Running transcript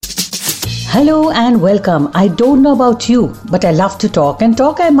Hello and welcome. I don't know about you, but I love to talk and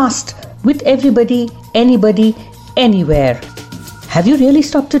talk I must with everybody, anybody, anywhere. Have you really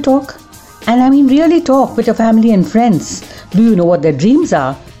stopped to talk? And I mean really talk with your family and friends. Do you know what their dreams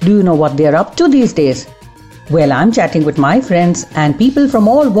are? Do you know what they're up to these days? Well, I'm chatting with my friends and people from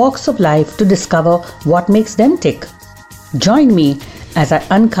all walks of life to discover what makes them tick. Join me as I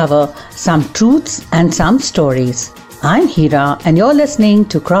uncover some truths and some stories. I'm Hira and you're listening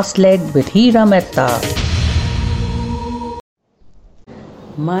to Cross-Legged with Hira Mehta.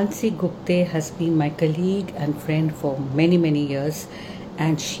 Mansi Gupte has been my colleague and friend for many years,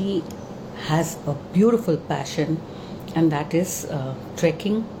 and she has a beautiful passion, and that is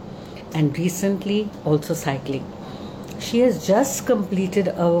trekking and recently also cycling. She has just completed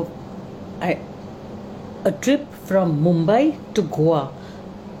a trip from Mumbai to Goa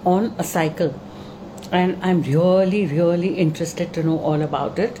on a cycle, and I'm really interested to know all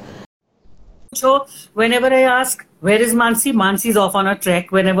about it. So whenever I ask, where is Mansi? Mansi's off on a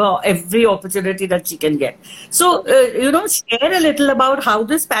trek every opportunity that she can get. So, share a little about how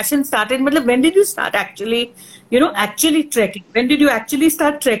this passion started. When did you start actually trekking? When did you actually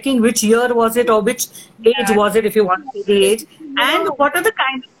start trekking? Which year was it, or which age was it, if you want to say the age? And what are the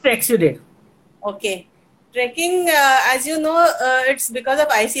kind of treks you did? Okay. Trekking, as you know, it's because of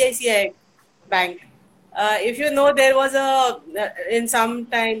ICICI Bank. If you know, there was in some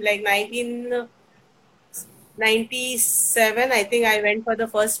time, like 1997, I think I went for the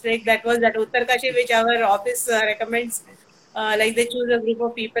first trek. That was at Uttarkashi, which our office recommends. Like they choose a group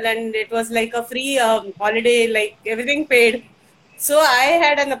of people, and it was like a free holiday, like everything paid. So I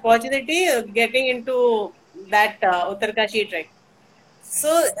had an opportunity of getting into that Uttarkashi trek. So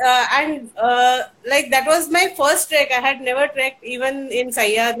like that was my first trek. I had never trekked even in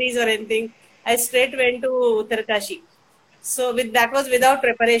Sahyadris or anything. I straight went to Uttarkashi. So that was without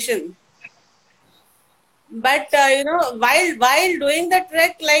preparation. But while doing the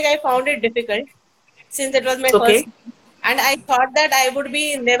trek, like I found it difficult since it was my first, and I thought that I would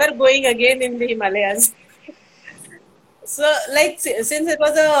be never going again in the Himalayas. So like since it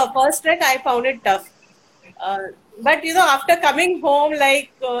was a first trek, I found it tough. But after coming home, like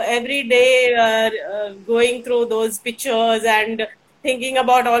every day, going through those pictures and thinking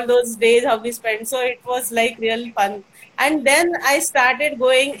about all those days how we spent, so it was like real fun. And then I started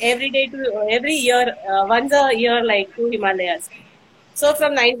going every year, once a year, like to Himalayas. So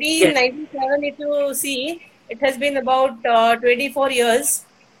from 1997, if you see, it has been about 24 years.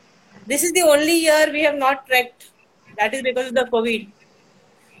 This is the only year we have not trekked. That is because of the COVID.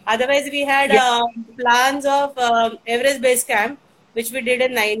 Otherwise, we had plans of Everest Base Camp, which we did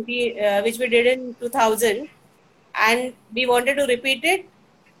in 2000, and we wanted to repeat it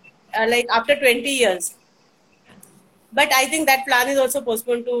like after 20 years. But I think that plan is also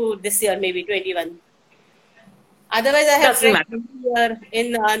postponed to this year, maybe 21. Otherwise, I have trekked here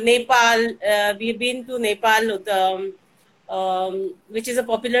in Nepal. We've been to Nepal, which is a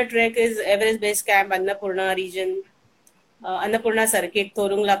popular trek, is Everest Base Camp, Annapurna region. Annapurna Circuit,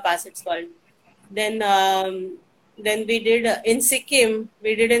 Thorungla Pass, it's called. Then we did in Sikkim,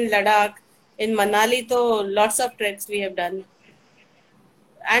 we did in Ladakh, in Manali. So lots of treks we have done.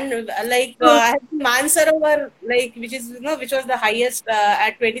 And like Mansarovar, like which was the highest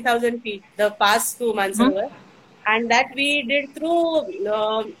at 20,000 feet, the pass to Mansarovar, and that we did through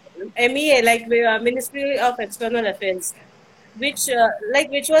MEA, like Ministry of External Affairs, which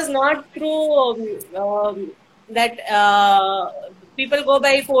was not through that people go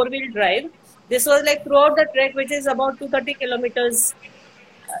by 4-wheel drive. This was like throughout the trek, which is about 230 kilometers.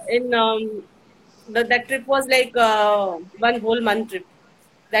 That trip was like one whole month trip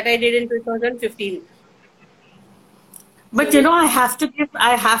that I did in 2015. But I have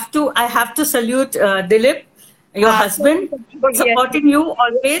to salute Dilip, your husband, for supporting you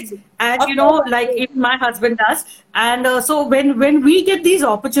always, and like even my husband does. And so when we get these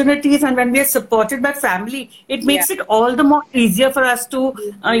opportunities and when we are supported by family, it makes it all the more easier for us to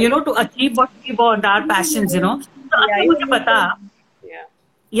to achieve what we want, our passions. So,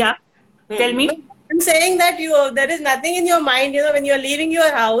 tell me. I'm saying that there is nothing in your mind. When you're leaving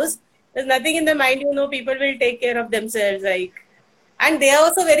your house, there's nothing in the mind. People will take care of themselves, like. And they are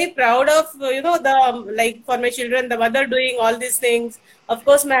also very proud of, for my children, the mother doing all these things. Of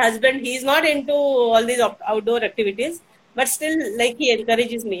course, my husband, he's not into all these outdoor activities, but still, like, he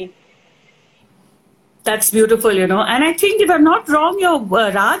encourages me. That's beautiful, And I think, if I'm not wrong, your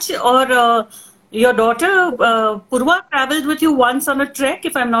Raj or your daughter, Purva, traveled with you once on a trek,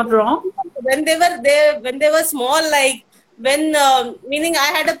 if I'm not wrong. When they were small, like, meaning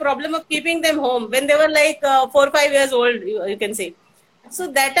I had a problem of keeping them home when they were like 4 or 5 years old, you can say. So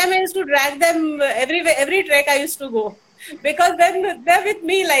that time I used to drag them every trek I used to go, because then they're with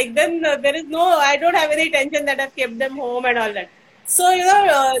me. Like then there is no, I don't have any tension that I've kept them home and all that. So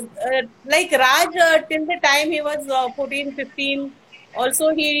like Raj, till the time he was 14, 15, also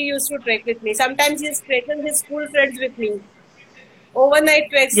he used to trek with me. Sometimes he's taken his school friends with me. Overnight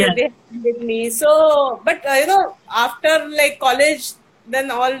treks Yeah. they have with me. So, but after like college,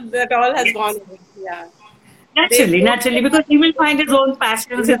 then all has gone away. Yeah, they Naturally, because he will find his own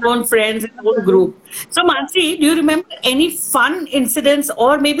passions, his own friends, his own group. So, Mansi, do you remember any fun incidents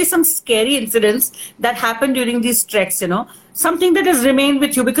or maybe some scary incidents that happened during these treks? Something that has remained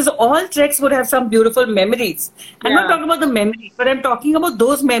with you, because all treks would have some beautiful memories. I'm not yeah. talking about the memories, but I'm talking about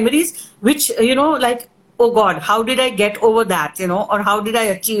those memories which, like, oh God, how did I get over that, or how did I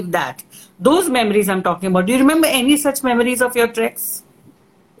achieve that? Those memories I'm talking about. Do you remember any such memories of your treks?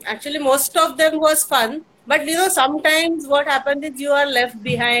 Actually, most of them was fun, but sometimes what happens is you are left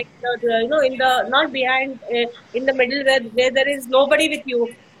behind. In the not behind, in the middle where there is nobody with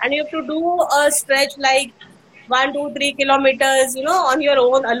you, and you have to do a stretch like 1, 2, 3 kilometers, on your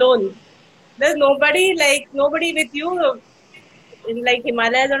own alone. There's nobody with you in like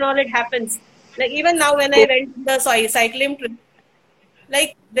Himalayas and all. It happens. Like even now when I went the cycling trip,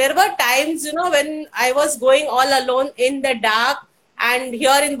 like there were times when I was going all alone in the dark, and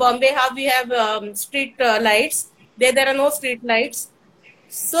here in Bombay how we have street lights. There are no street lights,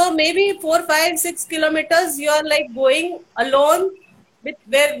 so maybe 4, 5, 6 kilometers you are like going alone with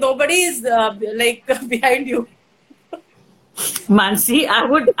where nobody is like behind you. Mansi,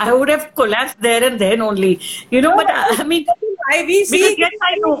 I would have collapsed there and then only, No, but I mean, we because see yes,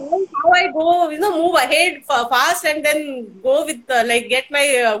 I know. how I go, move ahead fast and then go with like get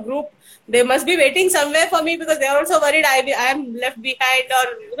my group. They must be waiting somewhere for me because they are also worried I am left behind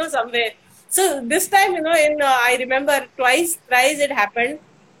or somewhere. So this time, in I remember thrice it happened.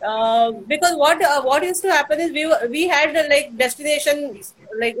 Because what used to happen is we had like destinations,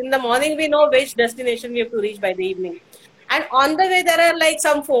 like in the morning we know which destination we have to reach by the evening, and on the way there are like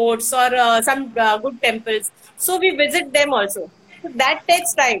some forts or some good temples, so we visit them also. So that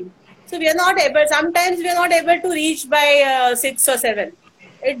takes time, so we are not able, sometimes we are not able to reach by 6 or 7.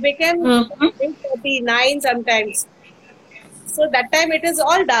 It became Mhm. 8:39 sometimes, so that time it is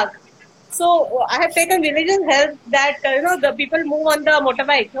all dark. So I have taken religious help that the people move on the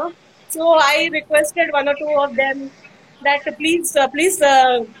motorbike, no? So I requested one or two of them that please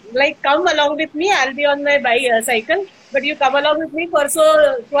like come along with me. I'll be on my cycle, but you come along with me for. So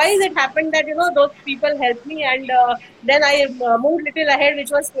twice it happened that those people helped me, and then I moved little ahead,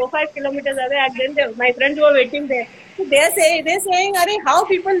 which was 4, 5 kilometers away, and then my friends were waiting there. So they're saying, "Arey, how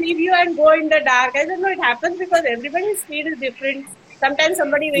people leave you and go in the dark?" I said, "No, it happens because everybody's speed is different. Sometimes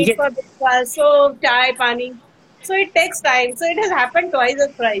somebody waits Yes. for breakfast, so chai, pani. So it takes time. So it has happened twice or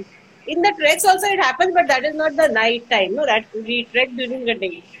thrice. In the treks also it happens, but that is not the night time. No, that we trek during the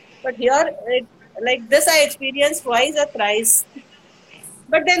day. But here, like this, I experienced twice or thrice.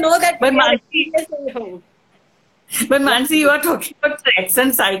 But they know that But we are Mansi, experiencing. But Mansi, you are talking about treks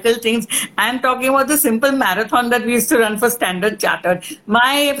and cycle things. I'm talking about the simple marathon that we used to run for Standard Chartered.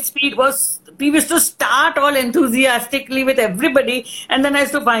 My speed was, we used to start all enthusiastically with everybody, and then I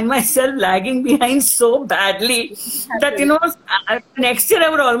used to find myself lagging behind so badly that, next year I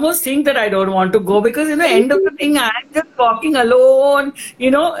would almost think that I don't want to go because, end of the thing, I'm just walking alone,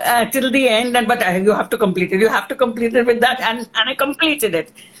 till the end. And but you have to complete it. You have to complete it with that, and I completed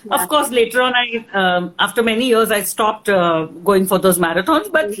it. Yeah. Of course, later on, after many years, I stopped going for those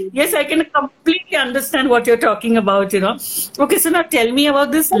marathons. But yes, I can completely understand what you're talking about. Okay, so now tell me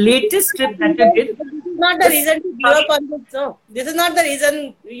about this latest trip that you did. This is not the This, reason to give up on this. No, this is not the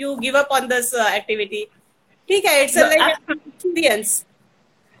reason you give up on this activity. Okay, it's a, like an absolutely. experience.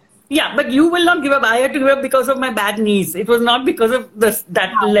 Yeah, but you will not give up. I had to give up because of my bad knees. It was not because of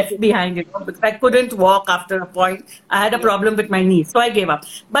that left behind, because I couldn't walk after a point. I had a problem with my knees, so I gave up.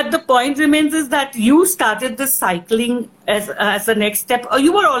 But the point remains is that you started this cycling as a next step, or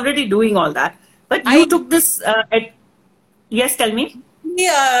you were already doing all that, but you I took this. Yes, tell me.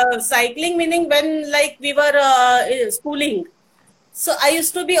 cycling meaning when like we were schooling. So I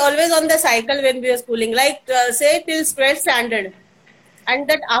used to be always on the cycle when we were schooling, like say till 12th standard, and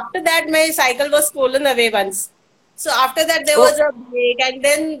that after that my cycle was stolen away once. So after that there Oh, was a break, and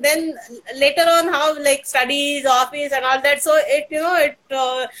then later on how like studies, office, and all that. So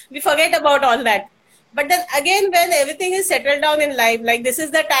we forget about all that. But then again, when everything is settled down in life, like this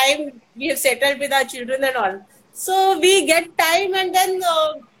is the time we have settled with our children and all. So we get time, and then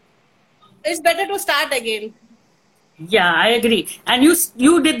it's better to start again. Yeah, I agree. And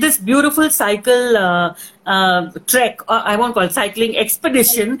you did this beautiful cycle trek, or I won't call it cycling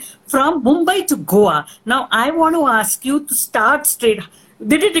expedition from Mumbai to Goa. Now, I want to ask you to start straight.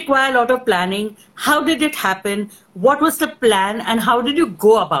 Did it require a lot of planning? How did it happen? What was the plan, and how did you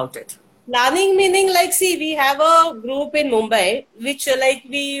go about it? Planning meaning like, see, we have a group in Mumbai which like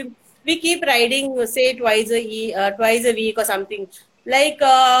we keep riding, say twice a week or something. Like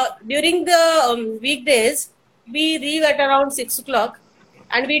during the weekdays, we leave at around 6 o'clock,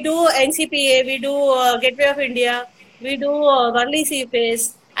 and we do NCPA, we do Gateway of India, we do Worli Sea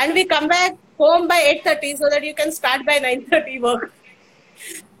Face, and we come back home by 8:30 so that you can start by 9:30 work.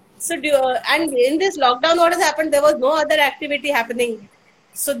 So, and in this lockdown, what has happened? There was no other activity happening.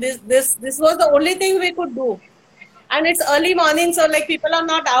 So this was the only thing we could do, and it's early morning, so like people are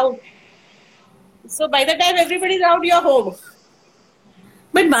not out. So by the time everybody's out, you're home.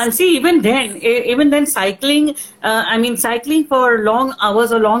 But Mansi, even then, cycling. I mean, cycling for long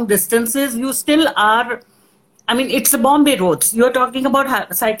hours or long distances, you still are. I mean, it's the Bombay roads. You're talking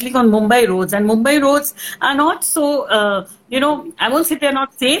about cycling on Mumbai roads, and Mumbai roads are not so. I won't say they're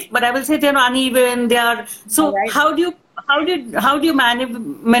not safe, but I will say they're uneven. They are. So, Right. how do you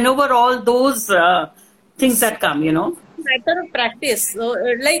maneuver all those things that come? Matter of practice. So,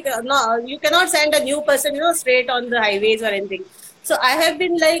 no, you cannot send a new person, straight on the highways or anything. So I have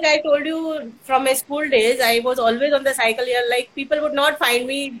been, like I told you, from my school days, I was always on the cycle here. Like people would not find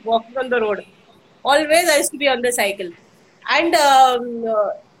me walking on the road. Always I used to be on the cycle. And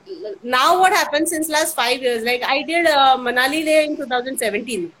now what happened since last 5 years? Like I did Manali Leh in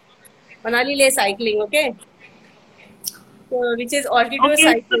 2017. Manali Leh cycling, okay? So, which is altitude Okay.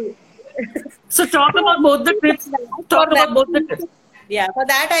 cycling. So talk about both the trips. For Talk about both the trips. yeah, for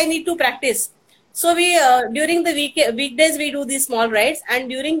that I need to practice. So we during the weekdays we do these small rides, and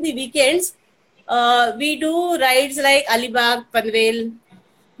during the weekends we do rides like Alibag, Panvel.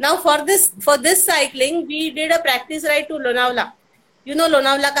 Now for this cycling we did a practice ride to Lonavala. You know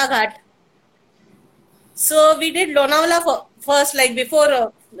Lonavala ka ghat. So we did Lonavala first, like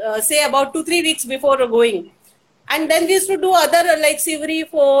before, say about 2-3 weeks before going. And then we used to do other like Sivri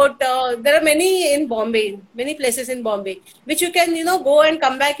Fort. There are many in Bombay, many places in Bombay, which you can, go and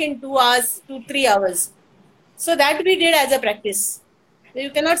come back in 2 hours, 2-3 hours. So that we did as a practice. You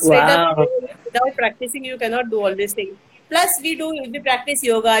cannot straight up Wow. without practicing. You cannot do all these things. Plus, we practice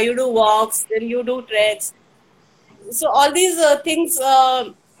yoga. You do walks, then you do treks. So all these things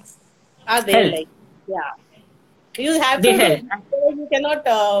are there. Help. Like, yeah, you have They to do. help. Otherwise you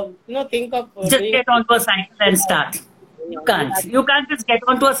cannot, think of Just doing. get onto a cycle and start. You can't. You can't just get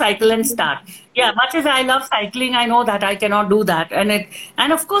onto a cycle and start. Yeah, much as I love cycling, I know that I cannot do that.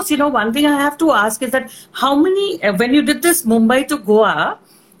 And of course, one thing I have to ask is that how many when you did this Mumbai to Goa,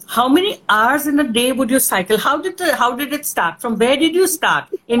 how many hours in a day would you cycle? How did it start? From where did you start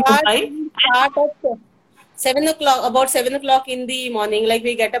in Start Mumbai? start at 7 o'clock, about 7 o'clock in the morning. Like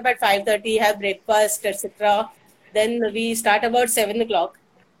we get up at 5:30, have breakfast, etc. Then we start about 7 o'clock.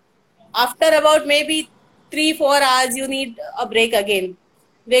 After about maybe 3-4 hours, you need a break again,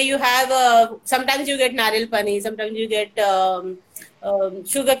 where you have sometimes you get naril pani, sometimes you get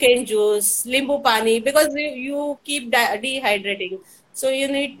sugarcane juice, limbu pani, because you keep dehydrating. So you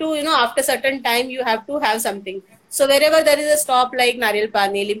need to, after certain time, you have to have something. So wherever there is a stop like naril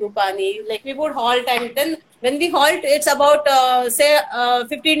pani, limbu pani, like we would halt, and then when we halt, it's about say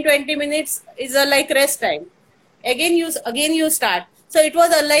 15-20 minutes is a like rest time. Again you start. So it was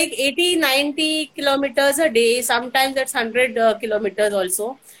like 80-90 kilometers a day. Sometimes it's 100 kilometers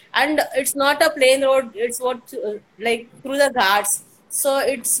also. And it's not a plain road. It's like through the ghats. So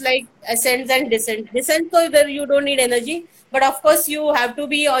it's like ascents and descent. So there you don't need energy, but of course you have to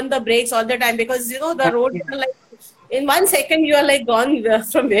be on the brakes all the time, because the road are like in 1 second you are like gone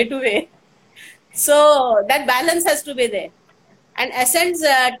from way to way. So that balance has to be there. And ascents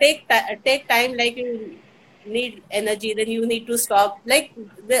take time. Like you need energy, then you need to stop. Like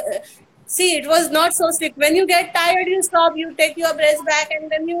see, it was not so strict. When you get tired, you stop, you take your breath back,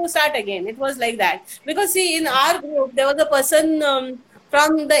 and then you start again. It was like that. Because see, in our group, there was a person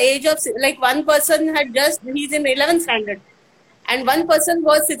from the age of, like, one person he's in 11th standard, and one person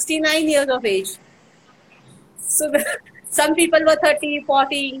was 69 years of age. So some people were 30,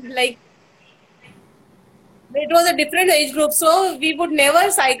 40, like it was a different age group. So we would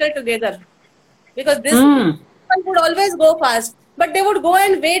never cycle together, because this one would always go fast, but they would go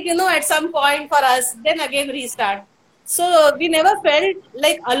and wait, at some point for us, then again restart. So we never felt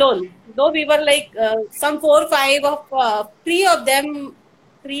like alone, though we were like some 4-5 of three of them,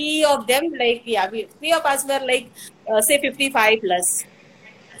 like, yeah, three of us were like say 55 plus.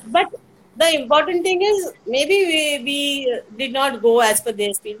 But The important thing is maybe we did not go as per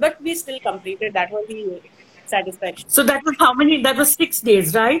their speed, but we still completed. That was the satisfaction. So that was how many? That was 6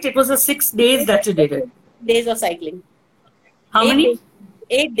 days, right? It was a 6 days that you did it. Days of cycling. How Eight days. many?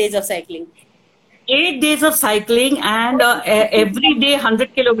 8 days of cycling. 8 days of cycling and every day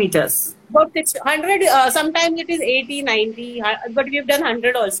 100 kilometers. About 600. Sometimes it is 80, 90, but we've done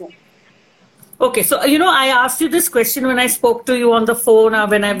 100 also. Okay, so I asked you this question when I spoke to you on the phone,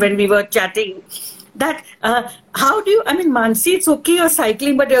 when we were chatting. That how do you? I mean, Mansi, it's okay you're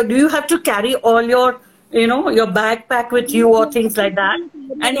cycling, but do you have to carry all your backpack with you or things like that?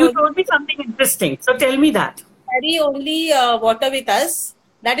 And you told me something interesting. So tell me that. Carry only water with us.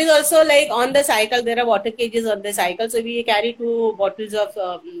 That is also like on the cycle. There are water cages on the cycle, so we carry 2 bottles of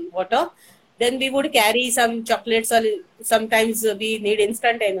water. Then we would carry some chocolates, or sometimes we need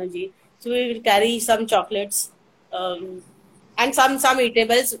instant energy. So we will carry some chocolates and some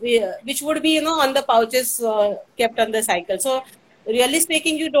eatables, which would be on the pouches kept on the cycle. So really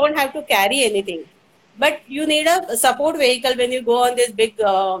speaking, you don't have to carry anything, but you need a support vehicle when you go on these big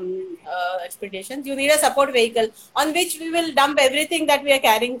expeditions. You need a support vehicle on which we will dump everything that we are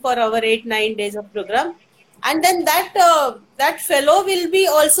carrying for our 8-9 days of program, and then that fellow will be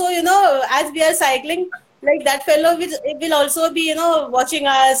also as we are cycling, like that fellow will also be watching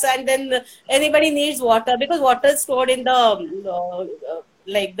us, and then anybody needs water, because water is stored in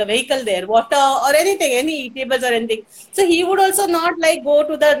like the vehicle there, water or anything, any eatables or anything. So he would also not like go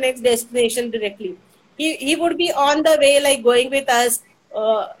to the next destination directly. He would be on the way, like going with us.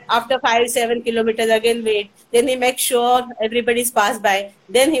 After 5-7 kilometers again wait, then he makes sure everybody's passed by,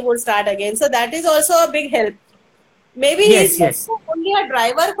 then he will start again. So that is also a big help. Maybe Yes, he's yes. only a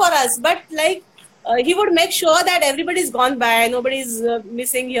driver for us, but like he would make sure that everybody's gone by, nobody's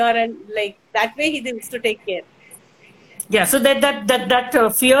missing here, and like that way he used to take care. Yeah, so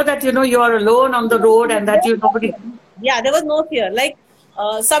that fear that you're alone on the road and that nobody. Yeah, there was no fear. Like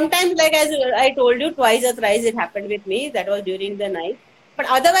sometimes, like as I told you, twice or thrice it happened with me. That was during the night. But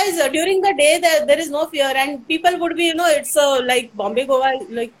otherwise, during the day, there is no fear, and people would be, it's like Bombay Goa,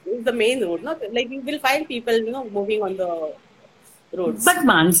 like is the main road, not like you will find people, moving on the roads. But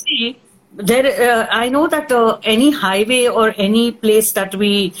Mansi, I know that any highway or any place that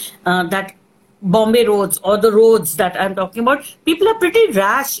that Bombay roads or the roads that I'm talking about, people are pretty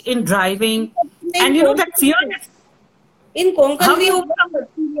rash in driving, and that fear. In Konkan, How do we you have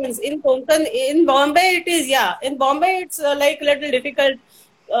experience. In Konkan, in Bombay, it is, yeah. In Bombay, it's like a little difficult.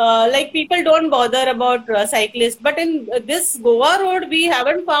 Like people don't bother about cyclists. But in this Goa road, we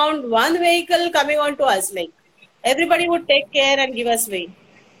haven't found one vehicle coming on to us. Like everybody would take care and give us way.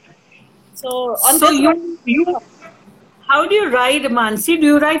 So on So this how do you ride, Mansi? Do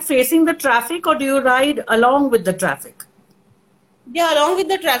you ride facing the traffic or do you ride along with the traffic? yeah, along with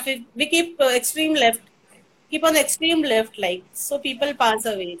the traffic, we keep extreme left. Keep on extreme left, like so people pass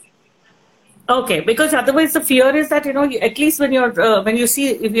away. Okay, because otherwise the fear is that at least when you see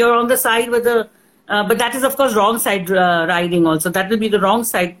if you're on the side with the but that is of course wrong side riding also. That will be the wrong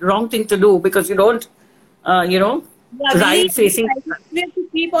thing to do because you don't ride facing. We have to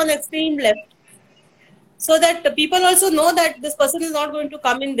keep on extreme left, so that the people also know that this person is not going to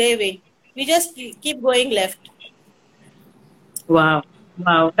come in their way. We just keep going left. Wow.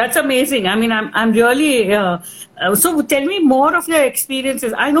 Wow, that's amazing. I mean, I'm really. So, tell me more of your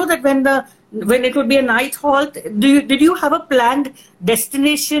experiences. I know that when it would be a night halt, did you have a planned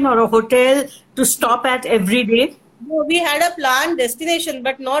destination or a hotel to stop at every day? No, we had a planned destination,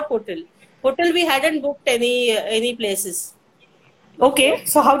 but not hotel. Hotel we hadn't booked any places. Okay,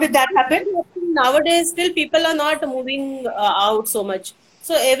 so how did that happen? Nowadays, still people are not moving out so much,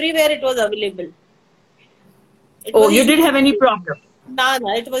 so everywhere it was available. You didn't have any problem. No,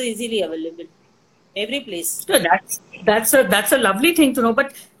 it was easily available. Every place. So that's a lovely thing to know.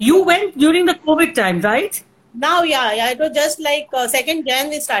 But you went during the COVID time, right? Now, yeah, it was just like 2nd Jan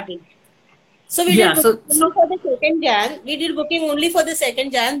we started. So we Yeah, did booking only for the 2nd Jan. We did booking only for the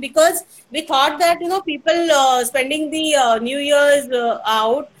 2nd Jan because we thought that people spending the New Year's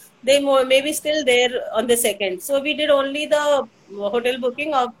out, they maybe still there on the 2nd. So we did only the hotel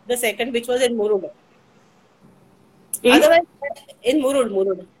booking of the 2nd, which was in Murud. Otherwise, in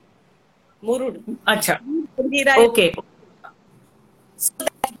Murud. Acha. Okay.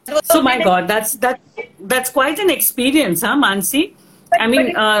 So my God, that's quite an experience, huh, Mansi? I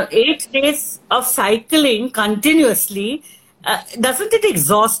mean, 8 days of cycling continuously, doesn't it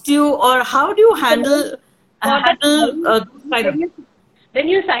exhaust you, or how do you handle when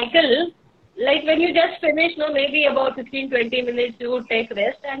you cycle, like when you just finish, maybe about 15-20 minutes, you would take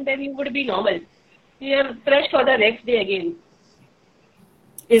rest, and then you would be normal. You are fresh for the next day again.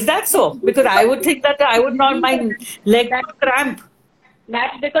 Is that so? Because I would think that I would not, my leg That, would cramp.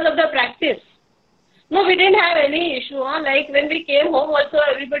 that's because of the practice. No, we didn't have any issue. Huh? Like when we came home also,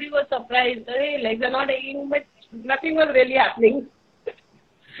 everybody was surprised. Hey, legs are not aching, but nothing was really happening.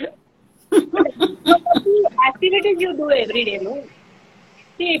 Activities you do every day, no?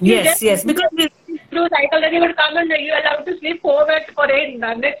 See, if you Yes, just yes. Because do cycle, then you would come and you are allowed to sleep over for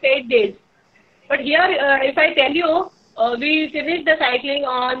next 8 days. But here, if I tell you, we finished the cycling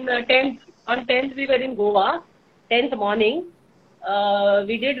on 10th. On 10th, we were in Goa, 10th morning.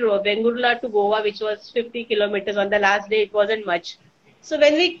 We did Bengaluru to Goa, which was 50 kilometers. On the last day, it wasn't much. So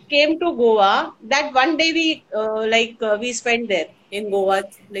when we came to Goa, that one day we spent there in Goa,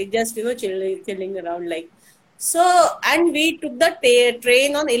 like just chilling around like. So and we took the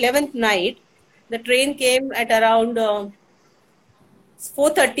train on 11th night. The train came at around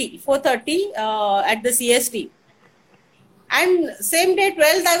 4:30 at the CST. And same day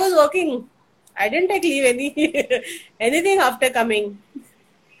 12th I was working. I didn't take leave anything after coming.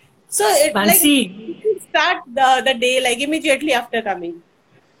 So it Mansi, start the day like immediately after coming.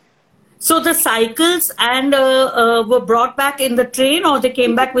 so the cycles and were brought back in the train, or they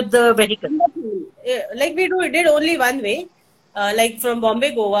came back with the vehicle? Like we did only one way, like from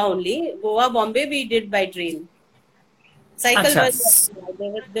Bombay, Goa only. Goa, Bombay, we did by train. Cycle was,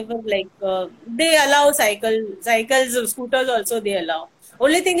 they were like, they allow cycles, scooters also they allow.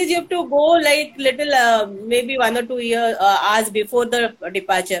 Only thing is you have to go like little, maybe 1 or 2 hours before the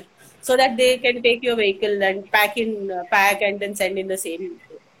departure, so that they can take your vehicle and pack and then send in the same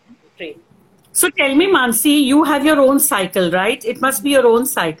train. So tell me, Mansi, you have your own cycle, right? It must be your own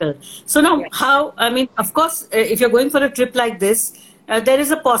cycle. So now, how, I mean, of course, if you're going for a trip like this, there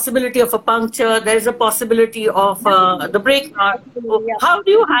is a possibility of a puncture, there is a possibility of the brake part. How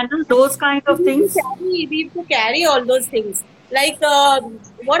do you handle those kind of things? We need to carry all those things. Like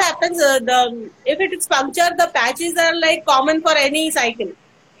what happens, if it is puncture, the patches are like common for any cycle.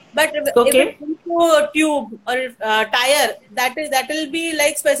 But if it comes to a tube or tire, that will be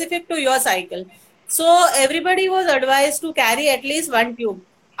like specific to your cycle. So everybody was advised to carry at least one tube.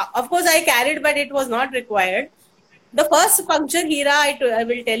 Of course, I carried, but it was not required. The first puncture, Hira, I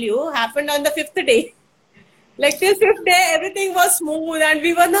will tell you, happened on the 5th day. Like till 5th day, everything was smooth, and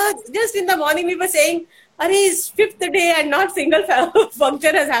we were not just in the morning. We were saying, "Are it's 5th day and not single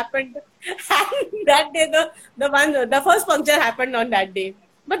puncture has happened." And that day, the first puncture happened on that day.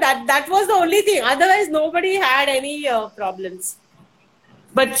 But that was the only thing. Otherwise, nobody had any problems.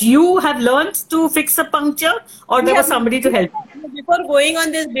 But you have learned to fix a puncture, or there was somebody to help? Before going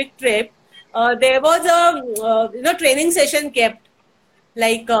on this big trip, there was a training session kept,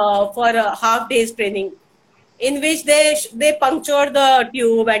 like for a half day's training, in which they punctured the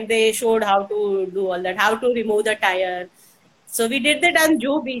tube and they showed how to do all that, how to remove the tire. So we did that on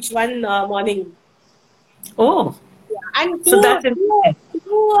Juhu Beach one morning. Oh. And So that's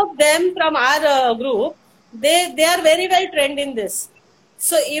two of them from our group, they are very well trained in this.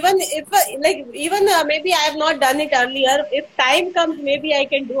 So even if maybe I have not done it earlier, if time comes, maybe I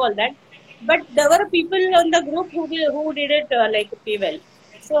can do all that. But there were people on the group who did it pretty well.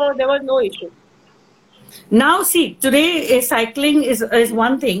 So there was no issue. Now, see, today cycling is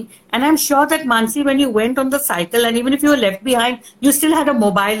one thing, and I'm sure that Mansi, when you went on the cycle, and even if you were left behind, you still had a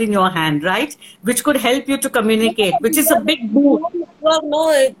mobile in your hand, right? Which could help you to communicate, which is a big boost.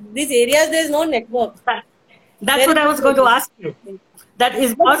 No, these areas there's no network. That's what I was going to ask you.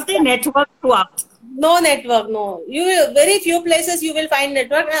 Was the network throughout? No network, no. Very few places you will find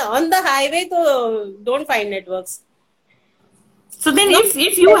network. On the highway, so don't find networks. So then if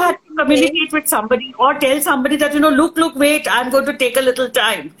you had to communicate with somebody or tell somebody that, look, wait, I'm going to take a little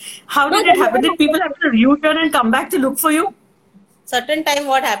time. How did it happen? Did people have to U-turn and come back to look for you? Certain time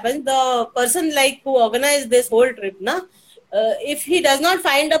what happens, the person who organized this whole trip, if he does not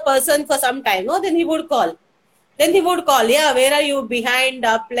find a person for some time, then he would call. Yeah, where are you? Behind,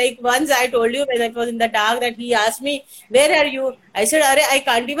 up. Like once I told you when it was in the dark that he asked me, where are you? I said, I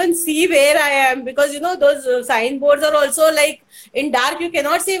can't even see where I am, because those signboards are also like in dark. You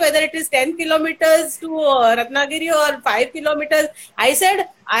cannot see whether it is 10 kilometers to Ratnagiri or 5 kilometers. I said,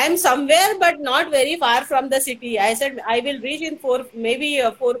 I am somewhere but not very far from the city. I said, I will reach in 4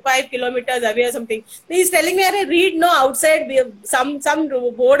 or 5 kilometers away or something. He's telling me, I read outside some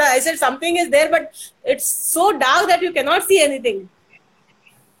board. I said, something is there, but it's so dark that you cannot see anything.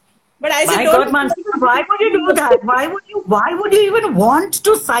 But I said, my God, Mansi, why would you do that? Why would you even want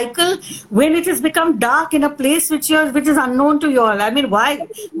to cycle when it has become dark in a place which is unknown to you all? I mean, why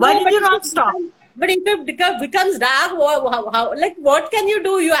did you not stop? But if it becomes dark, what can you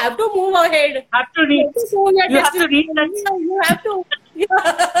do? You have to move ahead. You have to reach that. You have to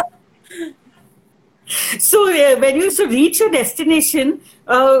Yeah. So when you used to reach your destination,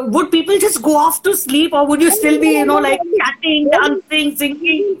 would people just go off to sleep, or would you still be, like chatting, dancing,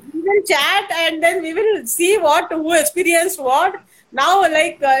 singing? We will chat and then we will see who experienced what. Now,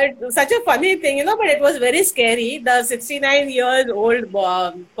 like it's such a funny thing, but it was very scary. The 69 years old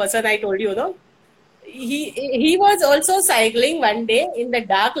person I told you, he was also cycling one day in the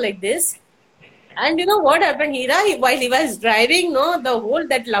dark like this. And you know what happened, Hira? While he was driving, the whole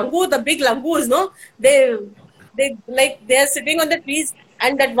that langur, the big langurs, they're sitting on the trees,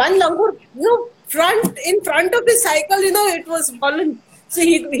 and that one langur, in front of his cycle, it was fallen. So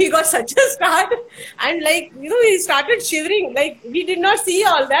he got such a start, and he started shivering. Like we did not see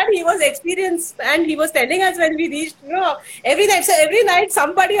all that. He was experienced, and he was telling us when we reached, every night. So every night,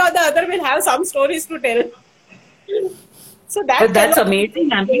 somebody or the other will have some stories to tell. So That's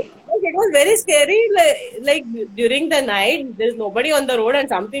amazing. I mean, it was very scary. Like during the night, there's nobody on the road, and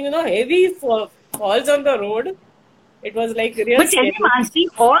something heavy falls on the road. It was like real but tell scary. me, Mansi,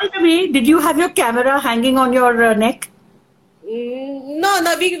 all the way, did you have your camera hanging on your neck?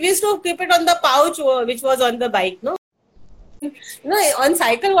 No, we used to keep it on the pouch, which was on the bike. No, on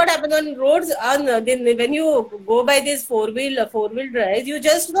cycle, what happens on roads? Then when you go by this four-wheel drive, you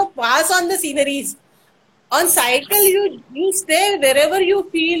just pass on the sceneries. On cycle, you stay wherever you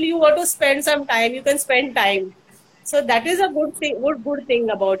feel you want to spend some time. You can spend time. So that is a good thing. Good thing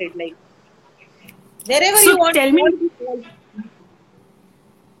about it. Like wherever So you want. tell me,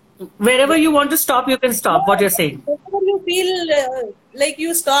 wherever you want to stop, you can stop. What you're saying? Whenever you feel like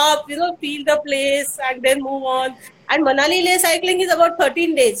you stop, feel the place and then move on. And Manali Leh cycling is about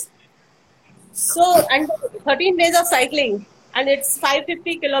 13 days. So, and 13 days of cycling, and it's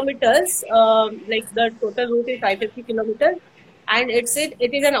 550 kilometers. Like the total route is 550 kilometers, and it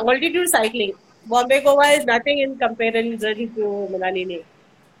is an altitude cycling. Bombay Goa is nothing in comparison to Manali Leh.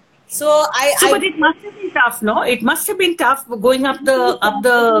 So But it must have been tough, no? It must have been tough going up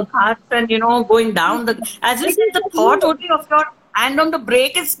the ghats and going down the. As you said, the thought only of your hand on the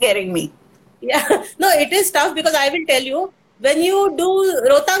brake is scaring me. Yeah, no, it is tough because I will tell you, when you do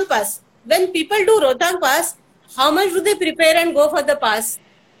Rohtang Pass, when people do Rohtang Pass, how much do they prepare and go for the pass?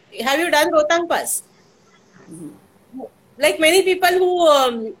 Have you done Rohtang Pass? Like many people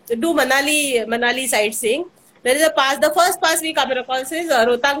who do Manali sightseeing, there is a pass. The first pass we come across is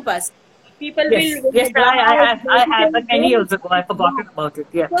Rohtang Pass. People will. Yes, I had, but many years ago, I forgot about it.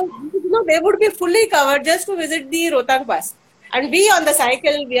 Yeah. So, they would be fully covered just to visit the Rohtang Pass. And we on the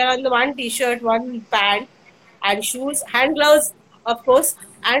cycle, we are on the one t-shirt, one pant, and shoes, hand gloves, of course.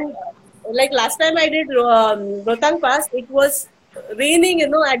 And like last time I did Rohtang Pass, it was raining,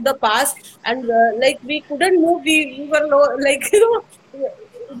 at the pass, and we couldn't move. We were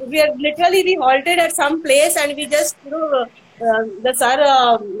we halted at some place, and we just the sir,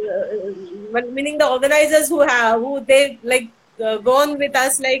 meaning the organizers who they gone with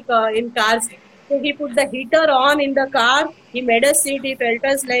us in cars. So he put the heater on in the car. He made us sit. He felt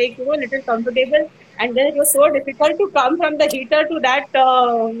us little comfortable. And then it was so difficult to come from the heater to that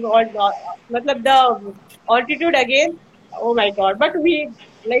the altitude again. Oh my God! But we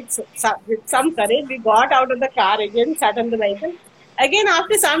with some courage, we got out of the car again, sat on the vehicle. Again,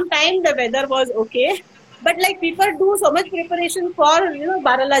 after some time, the weather was okay. But people do so much preparation for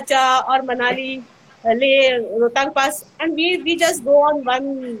Baralacha or Manali, Leh, Rohtang Pass, and we just go on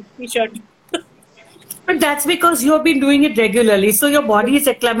one t-shirt. But that's because you have been doing it regularly, so your body is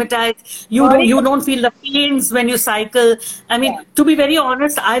acclimatized. You don't feel the pains when you cycle. I mean, to be very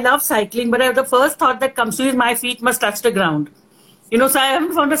honest, I love cycling, but the first thought that comes to me is my feet must touch the ground. So I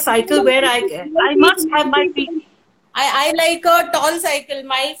haven't found a cycle where I must have my feet. I like a tall cycle.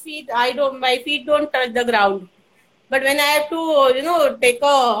 My feet don't touch the ground. But when I have to take a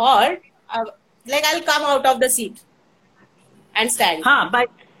halt, I'll come out of the seat and stand. But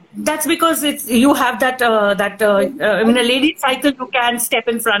that's because you have that a lady cycle, you can step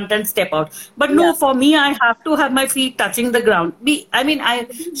in front and step out. But no, for me, I have to have my feet touching the ground. I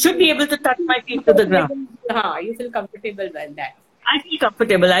should be able to touch my feet to the ground. You feel comfortable with that. I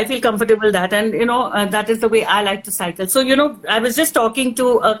feel comfortable that, and that is the way I like to cycle. So I was just talking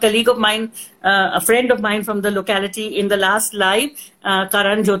to a colleague of mine, a friend of mine from the locality in the last live,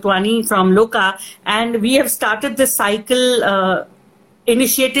 Karan Jotwani from Loka, and we have started this cycle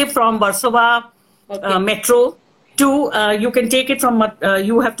initiative from Versova Metro to you can take it from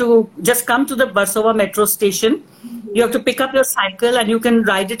you have to just come to the Versova Metro station. You have to pick up your cycle and you can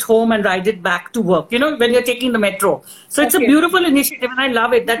ride it home and ride it back to work, when you're taking the metro. So it's a beautiful initiative, and I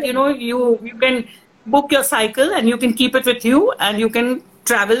love it that, you can book your cycle and you can keep it with you and you can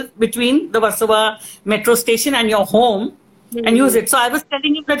travel between the Versova Metro station and your home and use it. So I was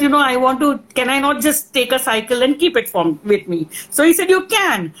telling him that, can I not just take a cycle and keep it with me? So he said, you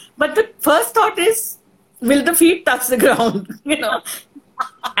can. But the first thought is, will the feet touch the ground?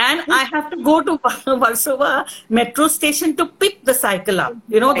 And I have to go to Warsaw metro station to pick the cycle up.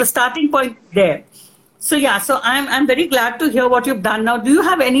 The starting point there. So yeah, so I'm very glad to hear what you've done now. Do you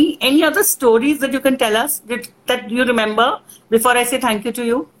have any other stories that you can tell us that you remember before I say thank you to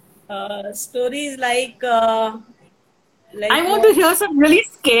you? Stories like I want to hear some really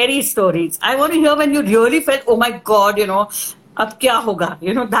scary stories. I want to hear when you really felt, oh my God, ab kya hoga?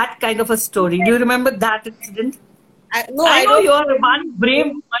 That kind of a story. Do you remember that incident? I know you're one brave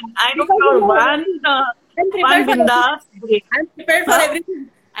one. I know you're one bindas brave. I'm prepared for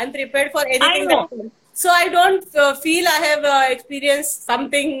everything. I'm prepared for anything. I know. So I don't feel I have experienced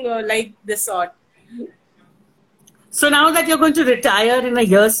something like this sort. So now that you're going to retire in a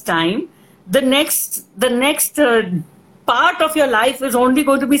year's time, the next part of your life is only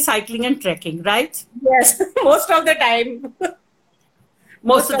going to be cycling and trekking, right? Yes, most of the time.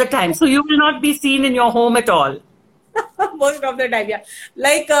 Most of the time. So you will not be seen in your home at all. Most of the time, yeah.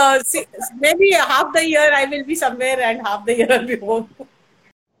 Like maybe half the year I will be somewhere and half the year I'll be home.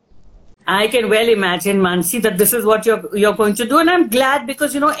 I can well imagine, Mansi, that this is what you're going to do. And I'm glad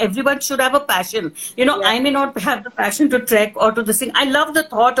because, everyone should have a passion. I may not have the passion to trek or to sing. I love the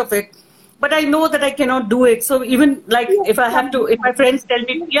thought of it, but I know that I cannot do it. So even like if my friends tell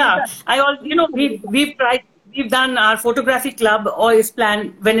me, we've tried, we've done our photography club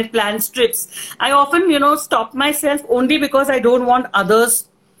when it plans trips. I often, stop myself only because I don't want others,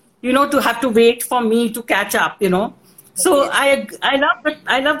 to have to wait for me to catch up, So I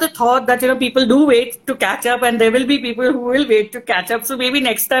love the thought that people do wait to catch up, and there will be people who will wait to catch up. So maybe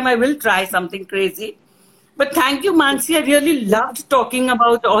next time I will try something crazy. But thank you, Mansi. I really loved talking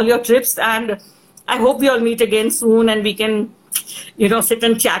about all your trips, and I hope we all meet again soon and we can, sit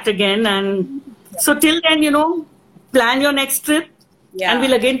and chat again. And so till then, plan your next trip, and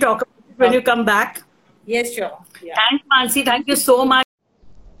we'll again talk about it when you come back. Yes, sure. Yeah. Thanks, Mansi. Thank you so much.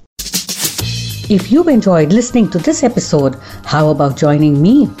 If you've enjoyed listening to this episode, how about joining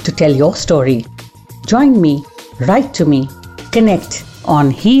me to tell your story? Join me, write to me, connect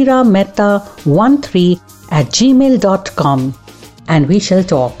on heeramehta13@gmail.com, and we shall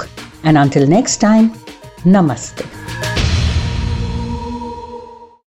talk. And until next time, namaste.